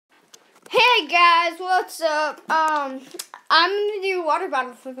Hey guys, what's up? I'm gonna do water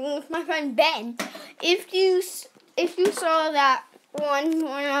bottle flipping with my friend Ben. If you saw that one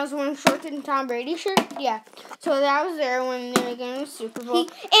when I was wearing shorts and Tom Brady shirt, yeah. So that was there when they were getting the Super Bowl.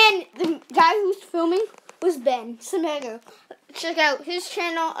 And the guy who's filming was Ben Semedo. Check out his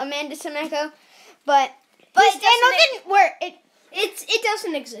channel, Amanda Semedo. But his channel didn't work. It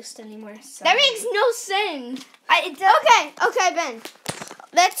doesn't exist anymore. So. That makes no sense. Okay, Ben.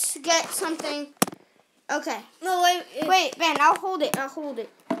 Let's get something. Okay. No, Wait, Ben, I'll hold it.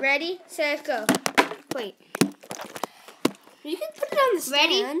 Ready, set, go. Wait. You can put it on the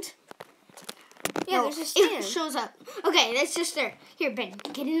stand. Ready? Yeah, No, there's a stand. It shows up. Okay, that's just there. Here, Ben,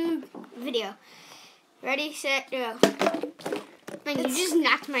 get in the video. Ready, set, go. Ben, you just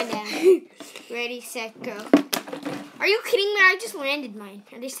knocked mine down. Ready, set, go. Are you kidding me? I just landed mine.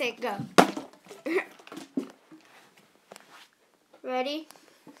 Ready, set, go. Ready,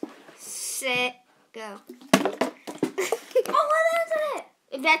 set, go. Oh, what is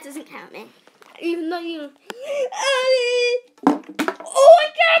it? That doesn't count, man. Even though you... Oh,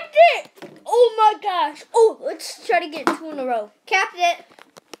 I capped it! Oh my gosh. Oh, let's try to get 2 in a row. Capped it.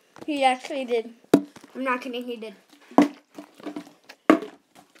 He actually did. I'm not kidding, he did.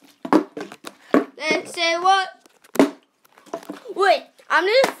 Let's say what? Wait, I'm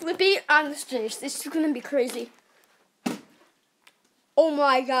gonna flip it on the stairs. This is gonna be crazy. Oh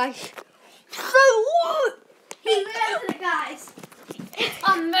my gosh. So what? Look at it, guys. It's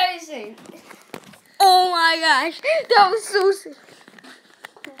amazing. Oh my gosh. That was so sick.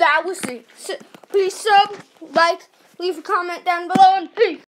 That was sick. So, please sub, like, leave a comment down below, and peace.